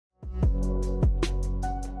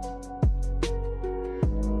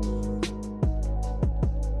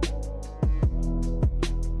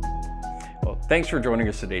Thanks for joining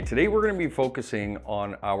us today. Today we're going to be focusing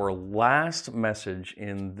on our last message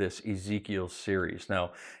in this Ezekiel series.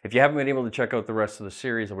 Now, if you haven't been able to check out the rest of the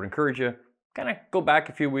series, I would encourage you kind of go back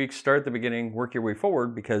a few weeks, start at the beginning, work your way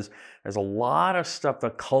forward, because there's a lot of stuff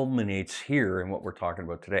that culminates here in what we're talking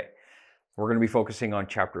about today. We're going to be focusing on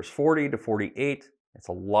chapters 40 to 48. It's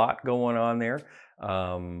a lot going on there.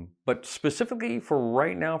 But specifically for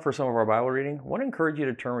right now, for some of our Bible reading, I want to encourage you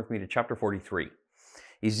to turn with me to chapter 43.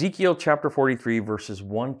 Ezekiel chapter 43, verses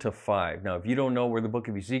 1 to 5. Now, if you don't know where the book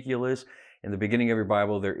of Ezekiel is, in the beginning of your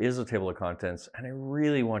Bible, there is a table of contents, and I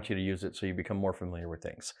really want you to use it so you become more familiar with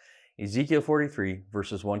things. Ezekiel 43,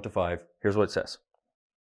 verses 1 to 5. Here's what it says.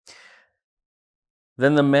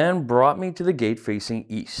 Then the man brought me to the gate facing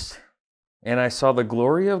east, and I saw the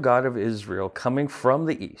glory of God of Israel coming from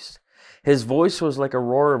the east. His voice was like a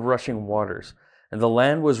roar of rushing waters, and the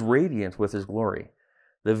land was radiant with his glory.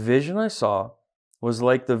 The vision I saw was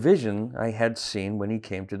like the vision I had seen when he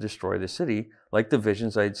came to destroy the city, like the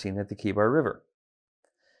visions I had seen at the Kibar River.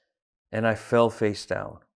 And I fell face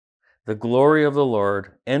down. The glory of the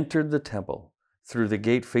Lord entered the temple through the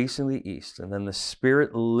gate facing the east, and then the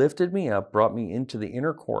Spirit lifted me up, brought me into the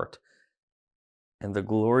inner court, and the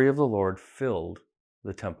glory of the Lord filled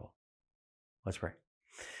the temple. Let's pray.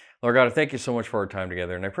 Lord God, I thank you so much for our time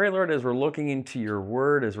together. And I pray, Lord, as we're looking into your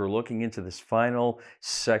word, as we're looking into this final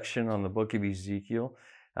section on the book of Ezekiel,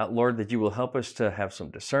 Lord, that you will help us to have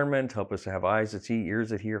some discernment, help us to have eyes that see,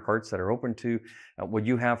 ears that hear, hearts that are open to what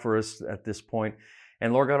you have for us at this point.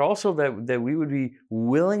 And Lord God, also that we would be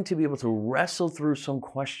willing to be able to wrestle through some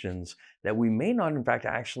questions that we may not, in fact,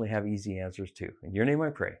 actually have easy answers to. In your name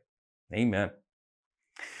I pray. Amen.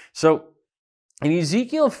 So in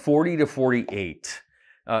Ezekiel 40 to 48,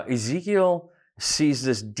 Ezekiel sees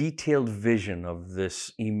this detailed vision of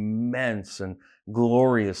this immense and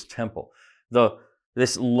glorious temple.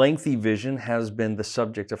 This lengthy vision has been the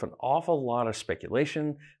subject of an awful lot of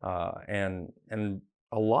speculation and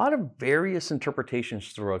a lot of various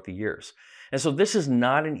interpretations throughout the years. And so this is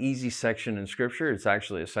not an easy section in Scripture. It's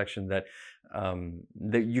actually a section that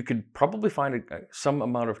you could probably find some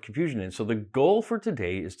amount of confusion in. So the goal for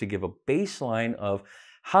today is to give a baseline of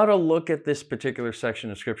how to look at this particular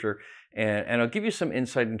section of Scripture, and I'll give you some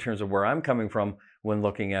insight in terms of where I'm coming from when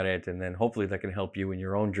looking at it, and then hopefully that can help you in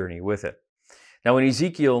your own journey with it. Now in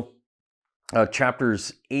Ezekiel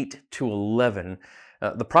chapters 8 to 11,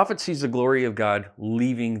 the prophet sees the glory of God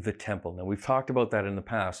leaving the temple. Now we've talked about that in the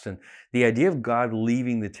past, and the idea of God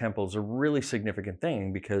leaving the temple is a really significant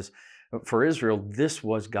thing because for Israel, this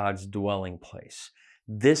was God's dwelling place.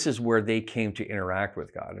 This is where they came to interact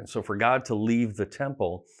with God. And so for God to leave the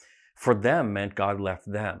temple, for them meant God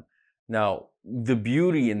left them. Now, the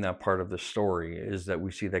beauty in that part of the story is that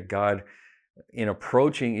we see that God, in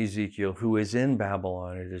approaching Ezekiel, who is in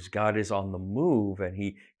Babylon, it is God is on the move and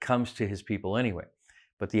he comes to his people anyway.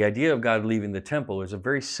 But the idea of God leaving the temple is a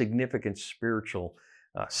very significant spiritual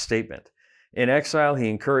statement. In exile, he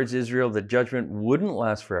encouraged Israel that judgment wouldn't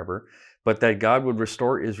last forever, but that God would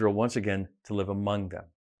restore Israel once again to live among them.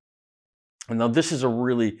 And now this is a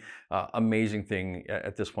really amazing thing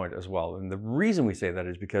at this point as well. And the reason we say that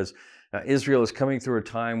is because Israel is coming through a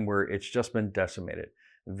time where it's just been decimated.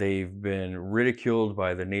 They've been ridiculed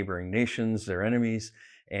by the neighboring nations, their enemies,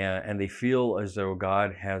 and they feel as though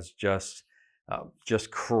God has just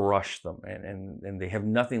crushed them, and they have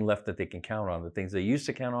nothing left that they can count on. The things they used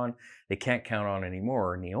to count on, they can't count on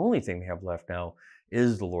anymore. And the only thing they have left now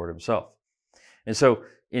is the Lord himself. And so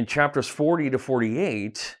in chapters 40 to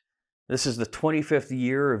 48, this is the 25th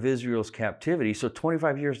year of Israel's captivity. So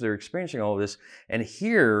 25 years they're experiencing all of this. And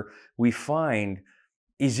here we find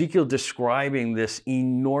Ezekiel describing this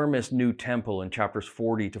enormous new temple in chapters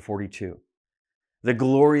 40 to 42. The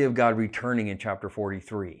glory of God returning in chapter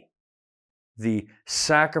 43. The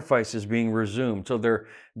sacrifices being resumed. So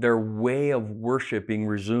their way of worship being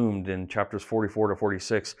resumed in chapters 44 to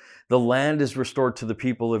 46. The land is restored to the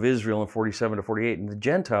people of Israel in 47 to 48. And the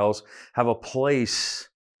Gentiles have a place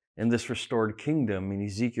in this restored kingdom in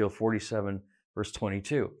Ezekiel 47 verse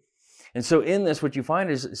 22. And so in this, what you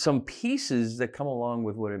find is some pieces that come along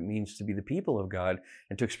with what it means to be the people of God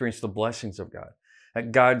and to experience the blessings of God.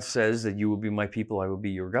 God says that you will be my people, I will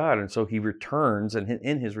be your God. And so he returns, and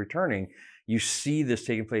in his returning, you see this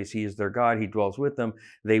taking place. He is their God. He dwells with them.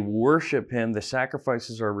 They worship him. The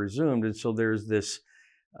sacrifices are resumed. And so there's this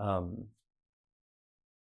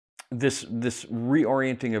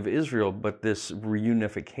reorienting of Israel, but this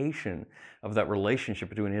reunification of that relationship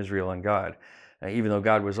between Israel and God, even though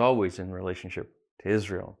God was always in relationship to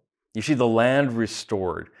Israel. You see the land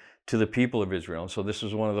restored to the people of Israel. And so this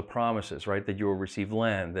was one of the promises, right? That you will receive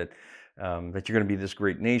land, that that you're going to be this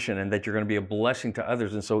great nation and that you're going to be a blessing to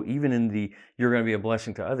others. And so even in the you're going to be a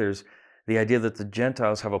blessing to others, the idea that the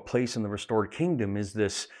Gentiles have a place in the restored kingdom is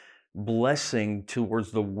this blessing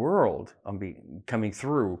towards the world coming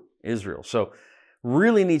through Israel. So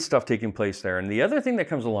really neat stuff taking place there. And the other thing that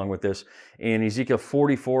comes along with this in Ezekiel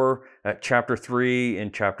 44, chapter 3,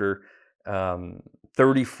 and chapter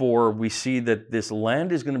 34, we see that this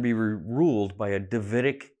land is going to be ruled by a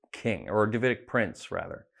Davidic king, or a Davidic prince,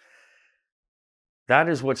 rather. That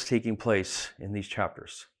is what's taking place in these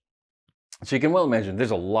chapters. So you can well imagine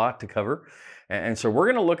there's a lot to cover. And so we're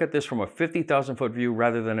going to look at this from a 50,000 foot view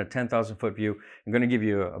rather than a 10,000 foot view. I'm going to give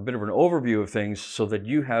you a bit of an overview of things so that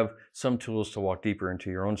you have some tools to walk deeper into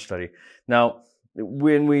your own study. Now,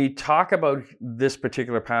 when we talk about this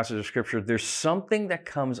particular passage of scripture, there's something that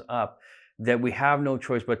comes up that we have no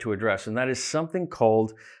choice but to address, and that is something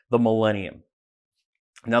called the millennium.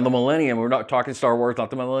 Now, the millennium, we're not talking Star Wars,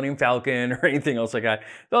 not the Millennium Falcon or anything else like that,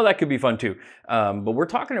 though that could be fun too. But we're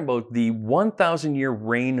talking about the 1,000-year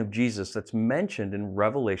reign of Jesus that's mentioned in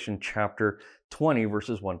Revelation chapter 20,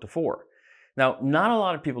 verses 1 to 4. Now, not a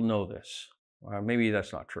lot of people know this. Maybe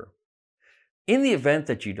that's not true. In the event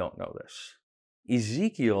that you don't know this,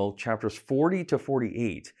 Ezekiel chapters 40 to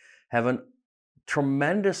 48 have a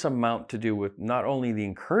tremendous amount to do with not only the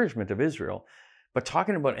encouragement of Israel, but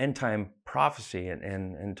talking about end-time prophecy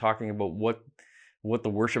and talking about what the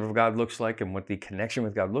worship of God looks like and what the connection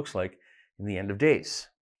with God looks like in the end of days.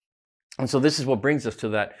 And so this is what brings us to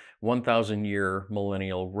that 1,000-year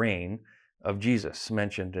millennial reign of Jesus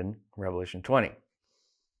mentioned in Revelation 20.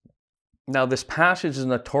 Now, this passage is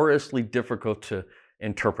notoriously difficult to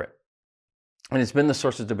interpret, and it's been the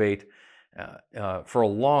source of debate for a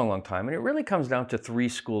long, long time. And it really comes down to three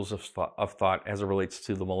schools of thought as it relates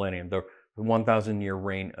to the millennium, the 1,000-year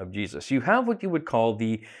reign of Jesus. You have what you would call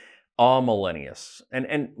the amillennialists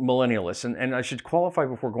and millennialists. And I should qualify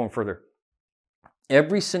before going further.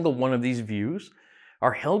 Every single one of these views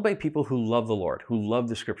are held by people who love the Lord, who love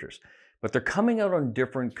the scriptures. But they're coming out on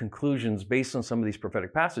different conclusions based on some of these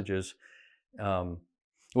prophetic passages,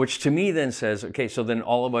 which to me then says, okay, so then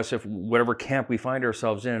all of us, if whatever camp we find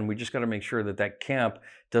ourselves in, we just got to make sure that that camp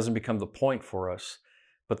doesn't become the point for us,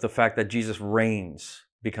 but the fact that Jesus reigns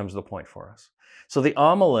becomes the point for us. So the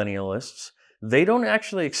amillennialists, they don't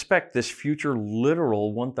actually expect this future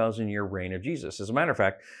literal 1,000-year reign of Jesus. As a matter of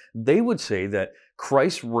fact, they would say that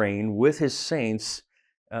Christ's reign with his saints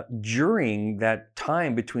during that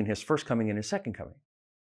time between his first coming and his second coming.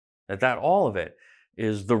 That all of it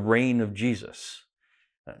is the reign of Jesus.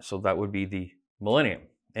 So that would be the millennium.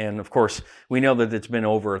 And of course, we know that it's been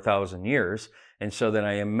over 1,000 years. And so then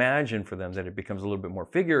I imagine for them that it becomes a little bit more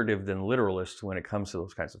figurative than literalist when it comes to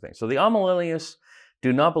those kinds of things. So the amillennialists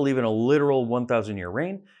do not believe in a literal 1,000-year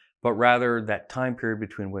reign, but rather that time period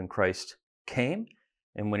between when Christ came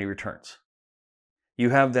and when he returns. You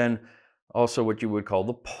have then also what you would call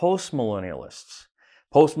the postmillennialists.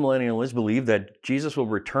 Postmillennialists believe that Jesus will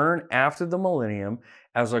return after the millennium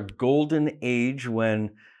as a golden age when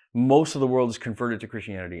most of the world is converted to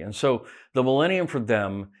Christianity. And so the millennium for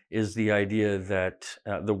them is the idea that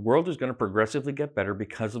the world is going to progressively get better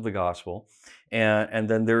because of the gospel. And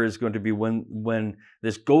then there is going to be, when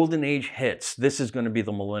this golden age hits, this is going to be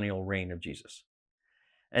the millennial reign of Jesus.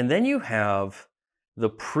 And then you have the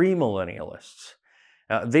premillennialists.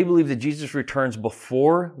 They believe that Jesus returns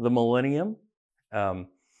before the millennium, and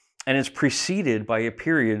it's preceded by a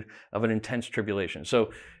period of an intense tribulation.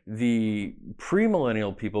 So the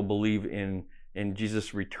premillennial people believe in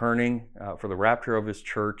Jesus returning for the rapture of his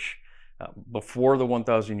church before the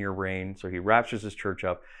 1,000-year reign. So he raptures his church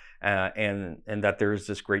up, and that there is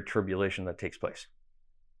this great tribulation that takes place.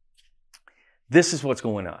 This is what's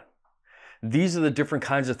going on. These are the different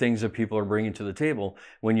kinds of things that people are bringing to the table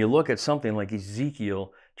when you look at something like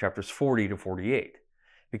Ezekiel chapters 40 to 48.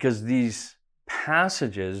 Because these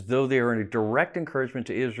passages, though they are a direct encouragement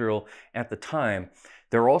to Israel at the time,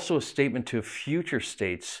 they're also a statement to future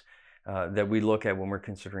states that we look at when we're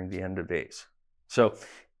considering the end of days. So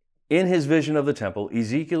in his vision of the temple,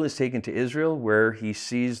 Ezekiel is taken to Israel where he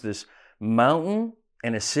sees this mountain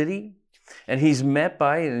and a city. And he's met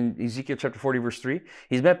by, in Ezekiel chapter 40, verse 3,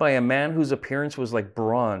 he's met by a man whose appearance was like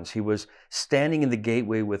bronze. He was standing in the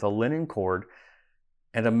gateway with a linen cord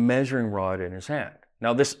and a measuring rod in his hand.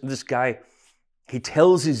 Now this guy, he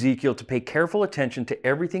tells Ezekiel to pay careful attention to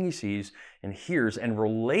everything he sees and hears and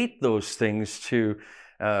relate those things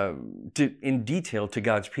in detail to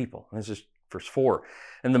God's people. And this is verse 4.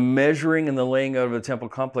 And the measuring and the laying out of the temple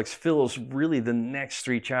complex fills really the next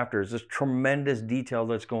three chapters. This tremendous detail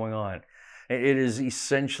that's going on. It is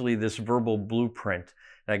essentially this verbal blueprint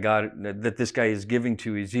that this guy is giving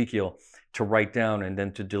to Ezekiel to write down and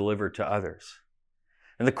then to deliver to others.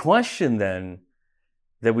 And the question then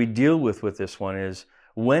that we deal with this one is,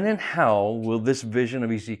 when and how will this vision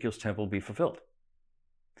of Ezekiel's temple be fulfilled?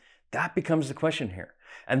 That becomes the question here.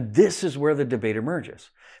 And this is where the debate emerges,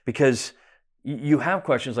 because you have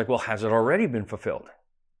questions like, well, has it already been fulfilled?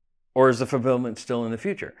 Or is the fulfillment still in the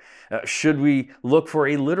future? Should we look for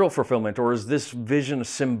a literal fulfillment, or is this vision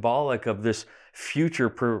symbolic of this future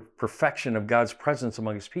perfection of God's presence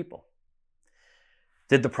among his people?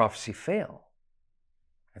 Did the prophecy fail?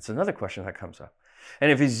 That's another question that comes up. And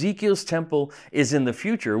if Ezekiel's temple is in the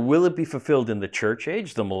future, will it be fulfilled in the church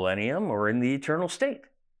age, the millennium, or in the eternal state?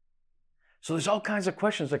 So there's all kinds of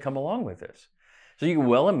questions that come along with this. So you can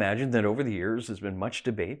well imagine that over the years there's been much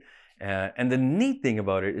debate. And the neat thing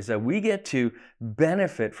about it is that we get to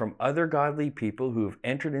benefit from other godly people who have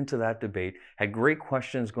entered into that debate, had great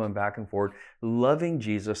questions going back and forth, loving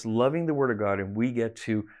Jesus, loving the Word of God, and we get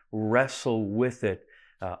to wrestle with it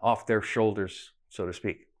off their shoulders, so to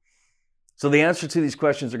speak. So the answer to these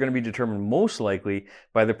questions are going to be determined most likely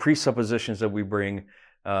by the presuppositions that we bring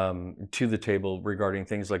to the table regarding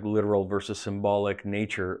things like literal versus symbolic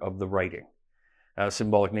nature of the writing.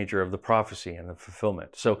 Symbolic nature of the prophecy and the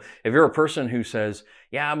fulfillment. So if you're a person who says,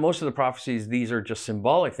 yeah, most of the prophecies, these are just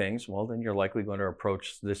symbolic things, well, then you're likely going to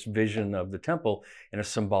approach this vision of the temple in a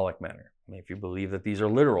symbolic manner. I mean, if you believe that these are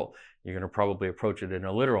literal, you're going to probably approach it in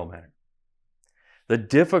a literal manner. The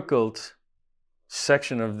difficult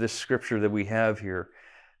section of this scripture that we have here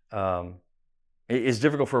is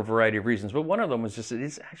difficult for a variety of reasons, but one of them is just,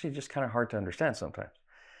 it's actually just kind of hard to understand sometimes.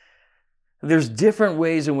 There's different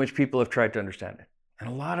ways in which people have tried to understand it. And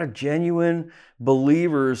a lot of genuine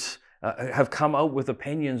believers have come out with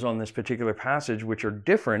opinions on this particular passage which are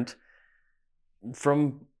different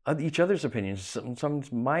from each other's opinions. Some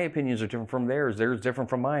my opinions are different from theirs different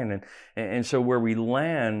from mine. And so where we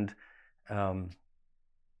land,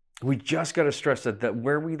 we just got to stress that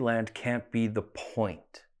where we land can't be the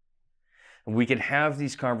point. And we can have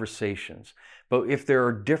these conversations, but if there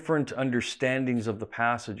are different understandings of the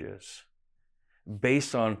passages,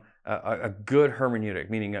 based on a good hermeneutic,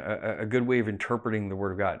 meaning a good way of interpreting the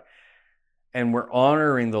Word of God, and we're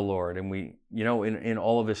honoring the Lord, and we, in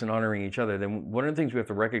all of this and honoring each other, then one of the things we have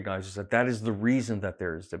to recognize is that is the reason that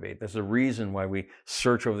there is debate. That's the reason why we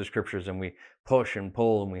search over the scriptures and we push and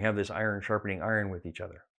pull and we have this iron sharpening iron with each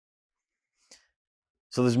other.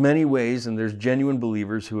 So there's many ways, and there's genuine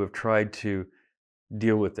believers who have tried to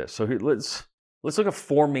deal with this. So here, let's look at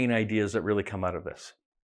four main ideas that really come out of this.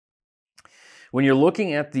 When you're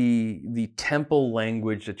looking at the temple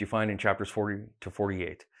language that you find in chapters 40 to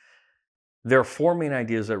 48, there are four main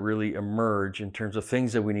ideas that really emerge in terms of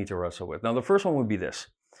things that we need to wrestle with. Now, the first one would be this.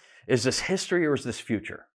 Is this history or is this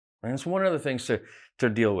future? And it's one of the things to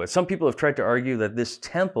deal with. Some people have tried to argue that this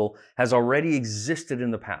temple has already existed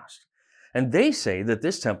in the past. And they say that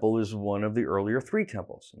this temple is one of the earlier three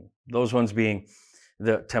temples. Those ones being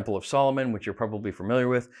the Temple of Solomon, which you're probably familiar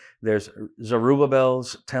with. There's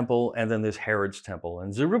Zerubbabel's temple, and then there's Herod's temple.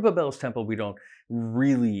 And Zerubbabel's temple we don't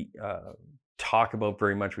really talk about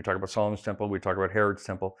very much. We talk about Solomon's temple, we talk about Herod's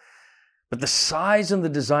temple. But the size and the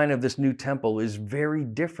design of this new temple is very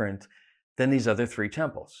different than these other three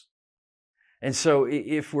temples. And so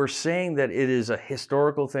if we're saying that it is a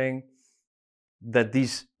historical thing, that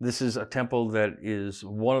this is a temple that is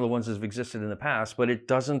one of the ones that have existed in the past, but it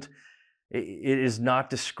is not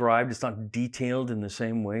described, it's not detailed in the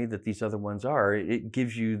same way that these other ones are. It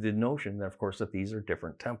gives you the notion that, of course, that these are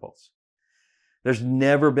different temples. There's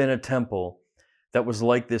never been a temple that was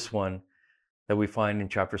like this one that we find in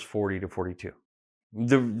chapters 40 to 42.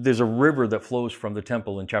 There's a river that flows from the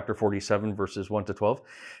temple in chapter 47, verses 1 to 12.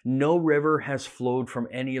 No river has flowed from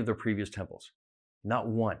any of the previous temples, not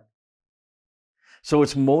one. So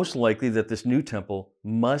it's most likely that this new temple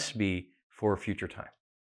must be for a future time.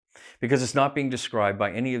 Because it's not being described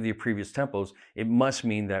by any of the previous temples, it must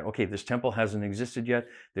mean that, okay, this temple hasn't existed yet,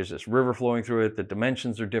 there's this river flowing through it, the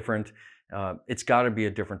dimensions are different, it's got to be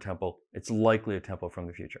a different temple, it's likely a temple from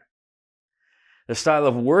the future. The style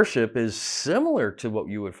of worship is similar to what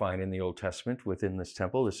you would find in the Old Testament within this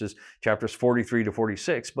temple. This is chapters 43 to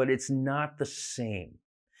 46, but it's not the same.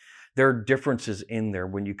 There are differences in there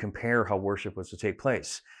when you compare how worship was to take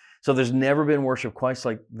place. So there's never been worship quite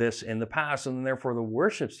like this in the past, and therefore the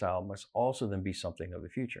worship style must also then be something of the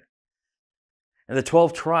future. And the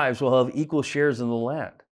 12 tribes will have equal shares in the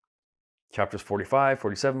land. Chapters 45,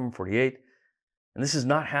 47, 48. And this has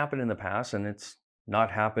not happened in the past, and it's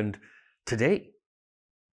not happened today.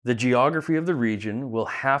 The geography of the region will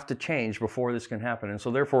have to change before this can happen. And so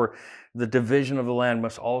therefore, the division of the land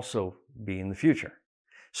must also be in the future.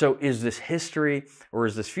 So is this history or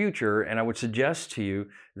is this future? And I would suggest to you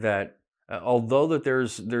that although that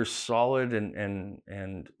there's solid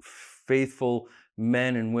and faithful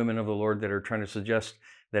men and women of the Lord that are trying to suggest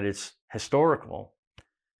that it's historical,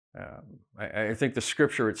 I think the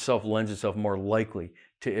scripture itself lends itself more likely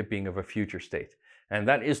to it being of a future state. And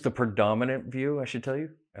that is the predominant view, I should tell you.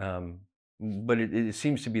 But it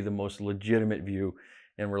seems to be the most legitimate view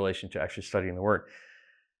in relation to actually studying the Word.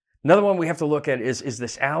 Another one we have to look at is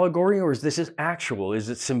this allegory or is this actual? Is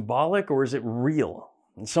it symbolic or is it real?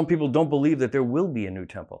 And some people don't believe that there will be a new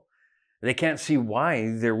temple. They can't see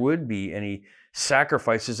why there would be any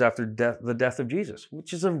sacrifices after the death of Jesus,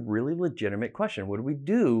 which is a really legitimate question. What do we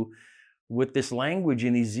do with this language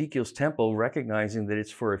in Ezekiel's temple, recognizing that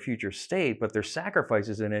it's for a future state, but there's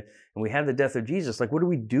sacrifices in it, and we had the death of Jesus? Like, what do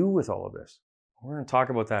we do with all of this? We're going to talk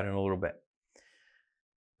about that in a little bit.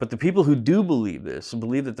 But the people who do believe this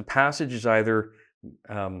believe that the passage is either,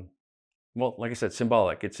 well, like I said,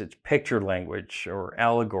 symbolic. It's picture language or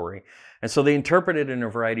allegory. And so they interpret it in a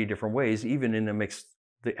variety of different ways, even in amidst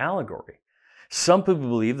the allegory. Some people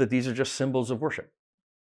believe that these are just symbols of worship.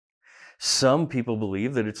 Some people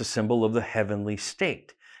believe that it's a symbol of the heavenly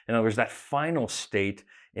state. In other words, that final state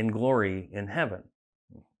in glory in heaven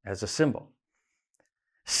as a symbol.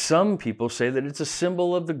 Some people say that it's a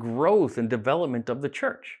symbol of the growth and development of the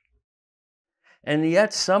church. And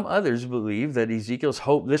yet some others believe that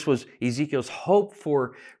this was Ezekiel's hope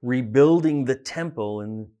for rebuilding the temple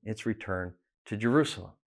in its return to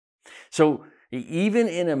Jerusalem. So even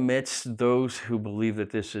in amidst those who believe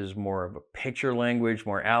that this is more of a picture language,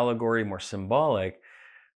 more allegory, more symbolic,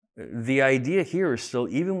 the idea here is still,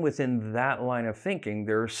 even within that line of thinking,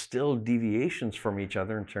 there are still deviations from each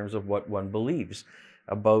other in terms of what one believes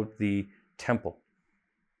about the temple.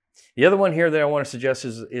 The other one here that I want to suggest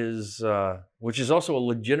is which is also a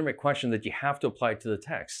legitimate question that you have to apply to the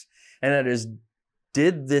text, and that is,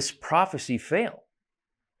 did this prophecy fail?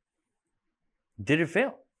 Did it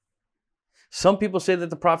fail? Some people say that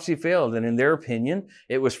the prophecy failed, and in their opinion,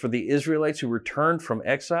 it was for the Israelites who returned from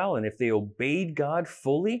exile, and if they obeyed God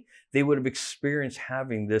fully, they would have experienced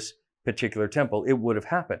having this particular temple. It would have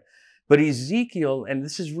happened. But Ezekiel, and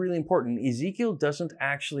this is really important, Ezekiel doesn't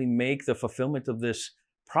actually make the fulfillment of this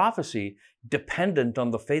prophecy dependent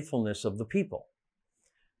on the faithfulness of the people.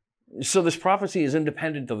 So this prophecy is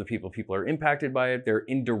independent of the people. People are impacted by it. They're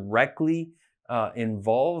indirectly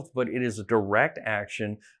involved, but it is a direct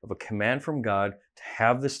action of a command from God to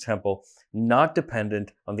have this temple, not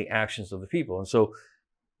dependent on the actions of the people. And so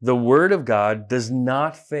the word of God does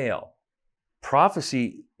not fail.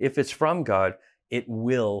 Prophecy, if it's from God, it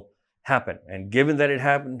will happen. And given that it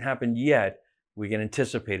hasn't happened yet, we can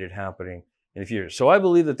anticipate it happening in the future. So I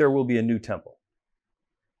believe that there will be a new temple.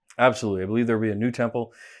 Absolutely. I believe there will be a new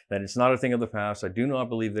temple, that it's not a thing of the past. I do not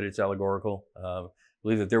believe that it's allegorical. I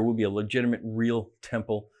believe that there will be a legitimate, real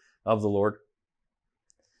temple of the Lord.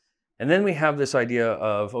 And then we have this idea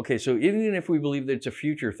of, okay, so even if we believe that it's a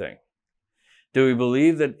future thing, do we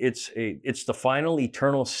believe that it's the final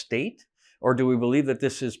eternal state? Or do we believe that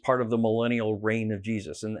this is part of the millennial reign of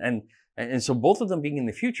Jesus? And so both of them being in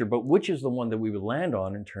the future, but which is the one that we would land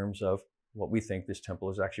on in terms of what we think this temple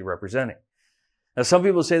is actually representing? Now, some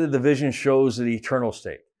people say that the vision shows the eternal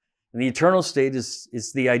state. And the eternal state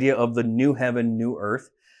is the idea of the new heaven, new earth.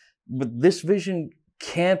 But this vision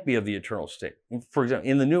can't be of the eternal state. For example,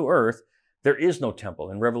 in the new earth, there is no temple.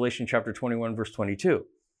 In Revelation chapter 21, verse 22.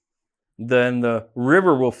 Then the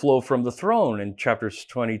river will flow from the throne in chapters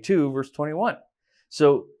 22, verse 21.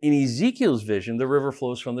 So in Ezekiel's vision, the river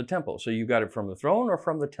flows from the temple. So you got it from the throne or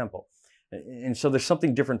from the temple. And so there's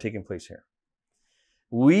something different taking place here.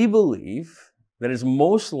 We believe that it's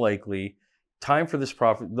most likely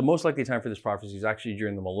the most likely time for this prophecy is actually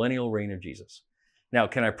during the millennial reign of Jesus. Now,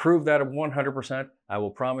 can I prove that 100%? I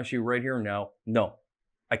will promise you right here and now, no,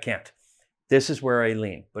 I can't. This is where I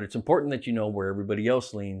lean. But it's important that you know where everybody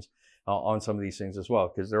else leans on some of these things as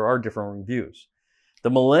well, because there are different views. The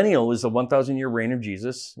millennial is the 1,000-year reign of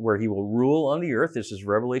Jesus, where he will rule on the earth. This is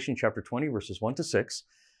Revelation chapter 20, verses 1 to 6.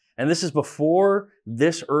 And this is before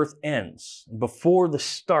this earth ends, before the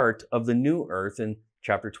start of the new earth in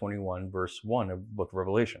chapter 21, verse 1 of the book of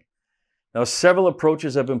Revelation. Now, several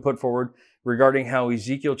approaches have been put forward regarding how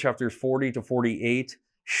Ezekiel chapters 40 to 48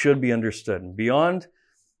 should be understood. And beyond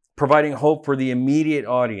providing hope for the immediate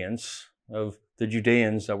audience of the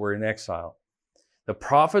Judeans that were in exile, the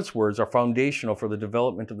prophet's words are foundational for the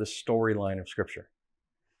development of the storyline of Scripture.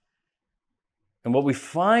 And what we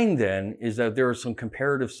find then is that there are some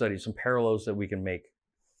comparative studies, some parallels that we can make.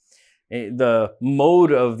 The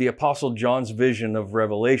mode of the Apostle John's vision of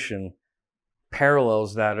Revelation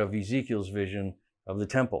parallels that of Ezekiel's vision of the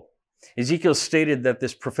temple. Ezekiel stated that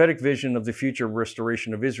this prophetic vision of the future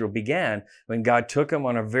restoration of Israel began when God took him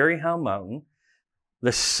on a very high mountain,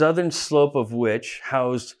 the southern slope of which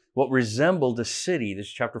housed what resembled a city. This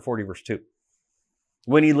is chapter 40, verse 2.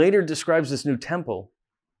 When he later describes this new temple,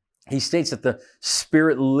 he states that the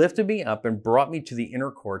Spirit lifted me up and brought me to the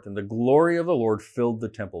inner court, and the glory of the Lord filled the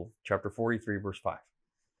temple. Chapter 43, verse 5.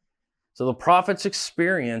 So the prophet's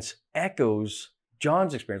experience echoes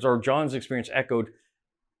John's experience, or John's experience echoed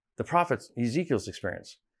the prophet Ezekiel's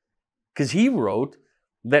experience. Because he wrote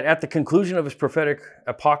that at the conclusion of his prophetic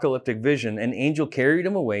apocalyptic vision, an angel carried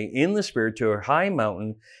him away in the Spirit to a high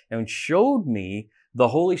mountain and showed me the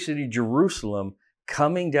holy city Jerusalem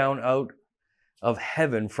coming down out of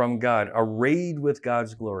heaven from God, arrayed with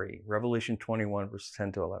God's glory. Revelation 21, verse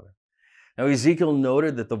 10 to 11. Now, Ezekiel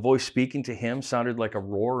noted that the voice speaking to him sounded like a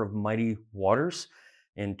roar of mighty waters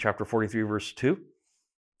in chapter 43, verse 2,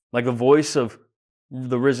 like the voice of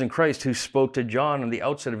the risen Christ who spoke to John on the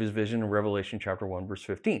outset of his vision in Revelation chapter 1, verse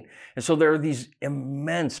 15. And so there are these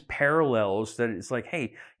immense parallels that it's like,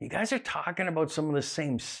 hey, you guys are talking about some of the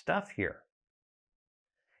same stuff here.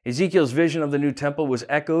 Ezekiel's vision of the new temple was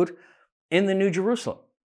echoed in the New Jerusalem.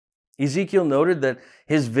 Ezekiel noted that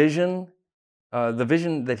his vision, the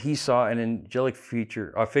vision that he saw an angelic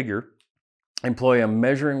figure employ a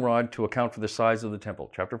measuring rod to account for the size of the temple,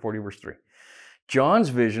 chapter 40, verse 3. John's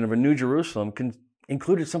vision of a New Jerusalem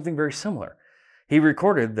included something very similar. He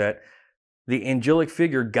recorded that the angelic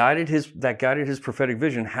figure guided his prophetic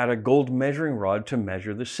vision had a gold measuring rod to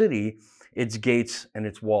measure the city, its gates, and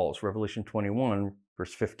its walls, Revelation 21,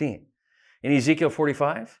 verse 15. In Ezekiel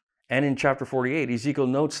 45 and in chapter 48, Ezekiel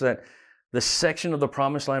notes that the section of the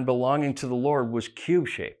promised land belonging to the Lord was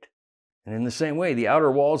cube-shaped. And in the same way, the outer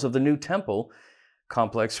walls of the new temple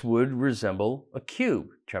complex would resemble a cube,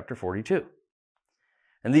 chapter 42.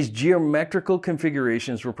 And these geometrical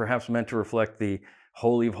configurations were perhaps meant to reflect the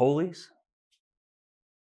Holy of Holies.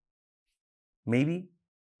 Maybe.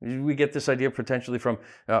 We get this idea potentially from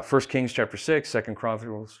 1 Kings chapter 6, 2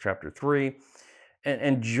 Chronicles chapter 3.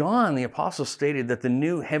 And John, the apostle, stated that the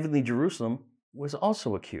new heavenly Jerusalem was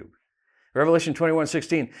also a cube. Revelation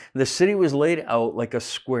 21:16, the city was laid out like a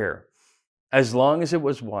square, as long as it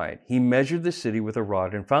was wide. He measured the city with a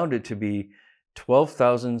rod and found it to be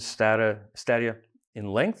 12,000 stadia in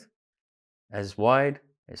length, as wide,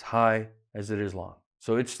 as high as it is long.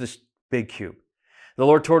 So it's this big cube. The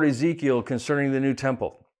Lord told Ezekiel concerning the new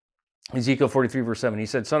temple. Ezekiel 43, verse 7, he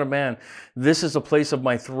said, Son of man, this is the place of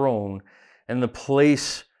my throne and the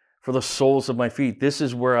place for the soles of my feet. This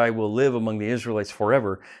is where I will live among the Israelites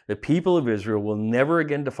forever. The people of Israel will never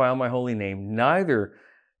again defile my holy name, neither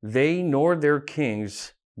they nor their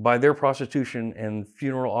kings by their prostitution and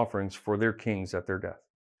funeral offerings for their kings at their death.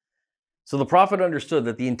 So the prophet understood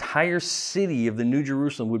that the entire city of the New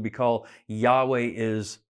Jerusalem would be called Yahweh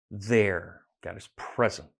is there. God is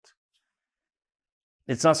present.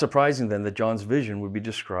 It's not surprising then that John's vision would be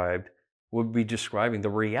describing the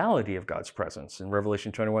reality of God's presence in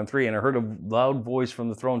Revelation 21:3. And I heard a loud voice from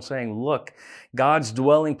the throne saying, Look, God's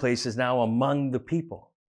dwelling place is now among the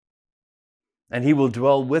people, and he will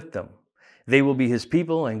dwell with them. They will be his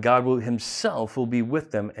people, and God himself will be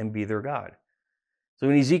with them and be their God. So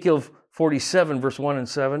in Ezekiel 47, verse 1 and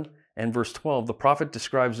 7, and verse 12, the prophet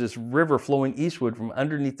describes this river flowing eastward from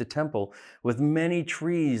underneath the temple with many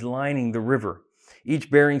trees lining the river,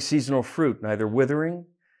 each bearing seasonal fruit, neither withering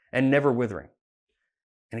and never withering.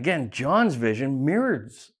 And again, John's vision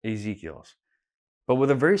mirrors Ezekiel's, but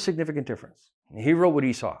with a very significant difference. He wrote what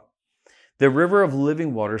he saw. The river of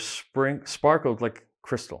living water sparkled like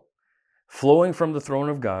crystal, flowing from the throne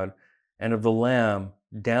of God and of the Lamb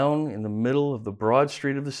down in the middle of the broad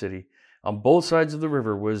street of the city. On both sides of the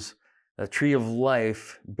river was a tree of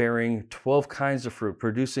life bearing 12 kinds of fruit,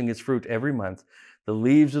 producing its fruit every month. The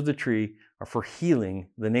leaves of the tree are for healing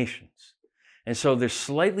the nations. And so they're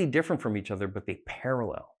slightly different from each other, but they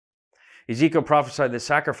parallel. Ezekiel prophesied that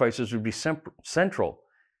sacrifices would be central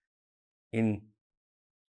in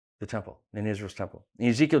the temple, in Israel's temple. In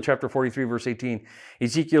Ezekiel chapter 43, verse 18,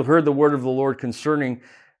 Ezekiel heard the word of the Lord concerning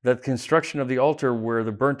the construction of the altar where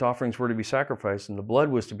the burnt offerings were to be sacrificed and the blood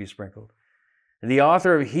was to be sprinkled. And the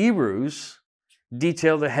author of Hebrews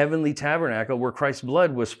detailed the heavenly tabernacle where Christ's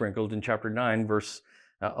blood was sprinkled in chapter 9, verse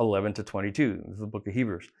 11 to 22, the book of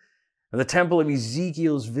Hebrews. And the temple of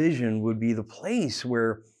Ezekiel's vision would be the place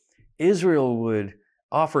where Israel would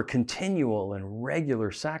offer continual and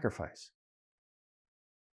regular sacrifice.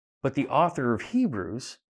 But the author of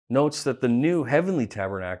Hebrews notes that the new heavenly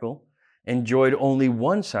tabernacle enjoyed only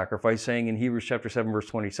one sacrifice, saying in Hebrews chapter 7, verse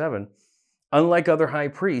 27, unlike other high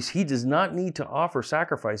priests, he does not need to offer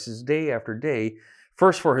sacrifices day after day,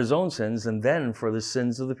 first for his own sins and then for the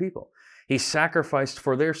sins of the people. He sacrificed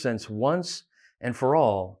for their sins once and for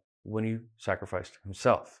all when he sacrificed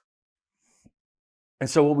himself. And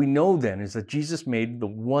so what we know then is that Jesus made the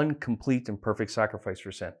one complete and perfect sacrifice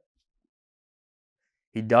for sin.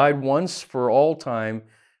 He died once for all time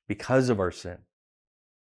because of our sin.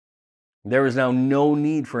 There is now no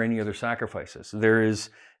need for any other sacrifices. There is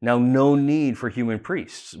now no need for human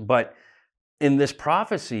priests. But in this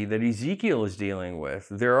prophecy that Ezekiel is dealing with,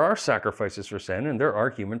 there are sacrifices for sin and there are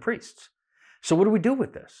human priests. So what do we do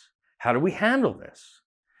with this? How do we handle this?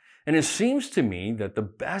 And it seems to me that the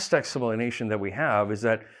best explanation that we have is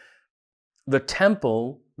that the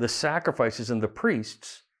temple, the sacrifices, and the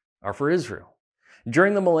priests are for Israel.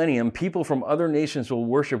 During the millennium, people from other nations will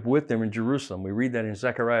worship with them in Jerusalem. We read that in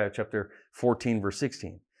Zechariah chapter 14, verse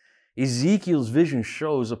 16. Ezekiel's vision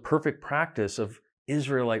shows a perfect practice of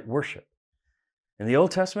Israelite worship. In the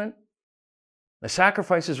Old Testament, the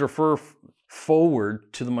sacrifices refer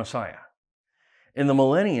forward to the Messiah. In the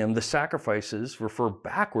millennium, the sacrifices refer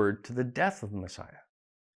backward to the death of the Messiah.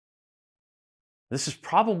 This is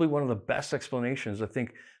probably one of the best explanations I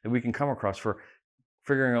think that we can come across for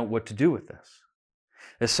figuring out what to do with this.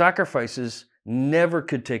 The sacrifices never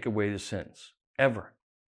could take away the sins, ever.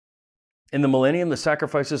 In the millennium, the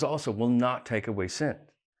sacrifices also will not take away sin.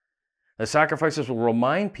 The sacrifices will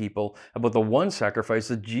remind people about the one sacrifice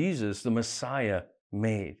that Jesus, the Messiah,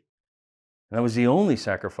 made. And that was the only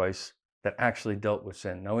sacrifice that actually dealt with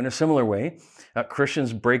sin. Now, in a similar way,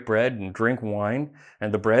 Christians break bread and drink wine,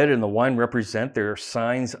 and the bread and the wine represent their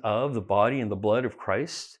signs of the body and the blood of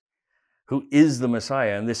Christ, who is the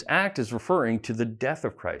Messiah. And this act is referring to the death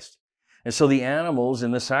of Christ. And so the animals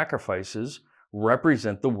in the sacrifices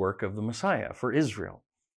represent the work of the Messiah for Israel.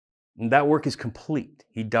 And that work is complete.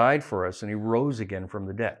 He died for us and he rose again from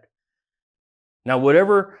the dead. Now,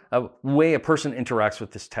 whatever way a person interacts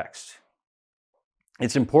with this text,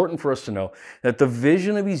 it's important for us to know that the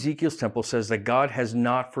vision of Ezekiel's temple says that God has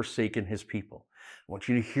not forsaken his people. I want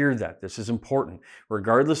you to hear that. This is important,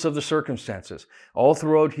 regardless of the circumstances. All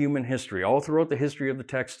throughout human history, all throughout the history of the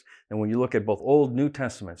text, and when you look at both Old and New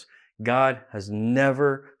Testaments, God has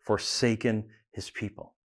never forsaken his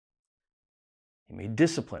people. He may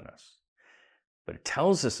discipline us, but it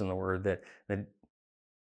tells us in the Word that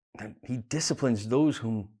he disciplines those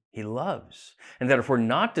whom he loves. And that if we're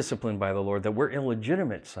not disciplined by the Lord, that we're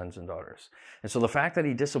illegitimate sons and daughters. And so the fact that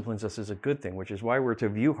he disciplines us is a good thing, which is why we're to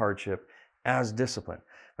view hardship as discipline.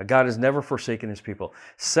 But God has never forsaken his people.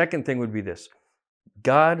 Second thing would be this: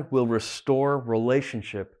 God will restore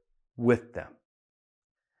relationship with them.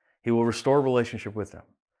 He will restore relationship with them.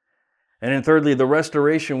 And then thirdly, the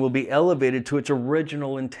restoration will be elevated to its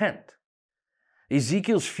original intent.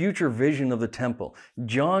 Ezekiel's future vision of the temple,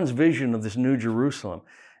 John's vision of this new Jerusalem,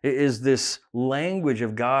 is this language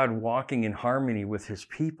of God walking in harmony with his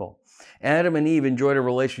people. Adam and Eve enjoyed a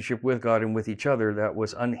relationship with God and with each other that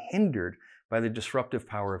was unhindered by the disruptive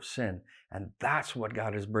power of sin. And that's what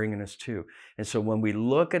God is bringing us to. And so when we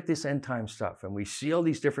look at this end time stuff and we see all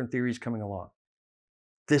these different theories coming along,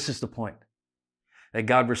 this is the point. That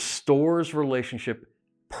God restores relationship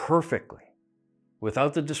perfectly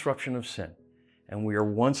without the disruption of sin. And we are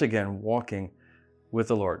once again walking with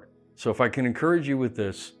the Lord. So if I can encourage you with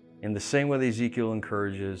this, in the same way that Ezekiel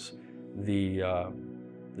encourages the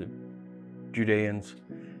Judeans,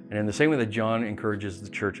 and in the same way that John encourages the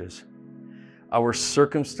churches, our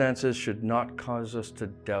circumstances should not cause us to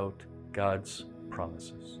doubt God's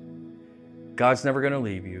promises. God's never going to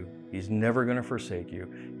leave you. He's never going to forsake you.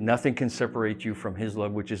 Nothing can separate you from his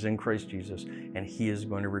love, which is in Christ Jesus, and he is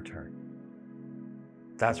going to return.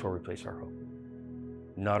 That's where we place our hope,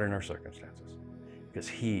 not in our circumstances, because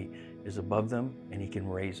he is above them and he can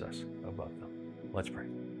raise us above them. Let's pray.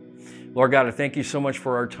 Lord God, I thank you so much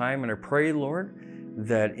for our time, and I pray, Lord,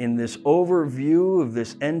 that in this overview of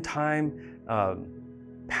this end time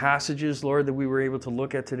passages, Lord, that we were able to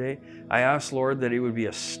look at today, I ask, Lord, that it would be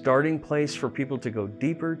a starting place for people to go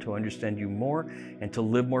deeper, to understand you more, and to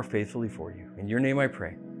live more faithfully for you. In your name I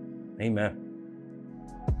pray. Amen.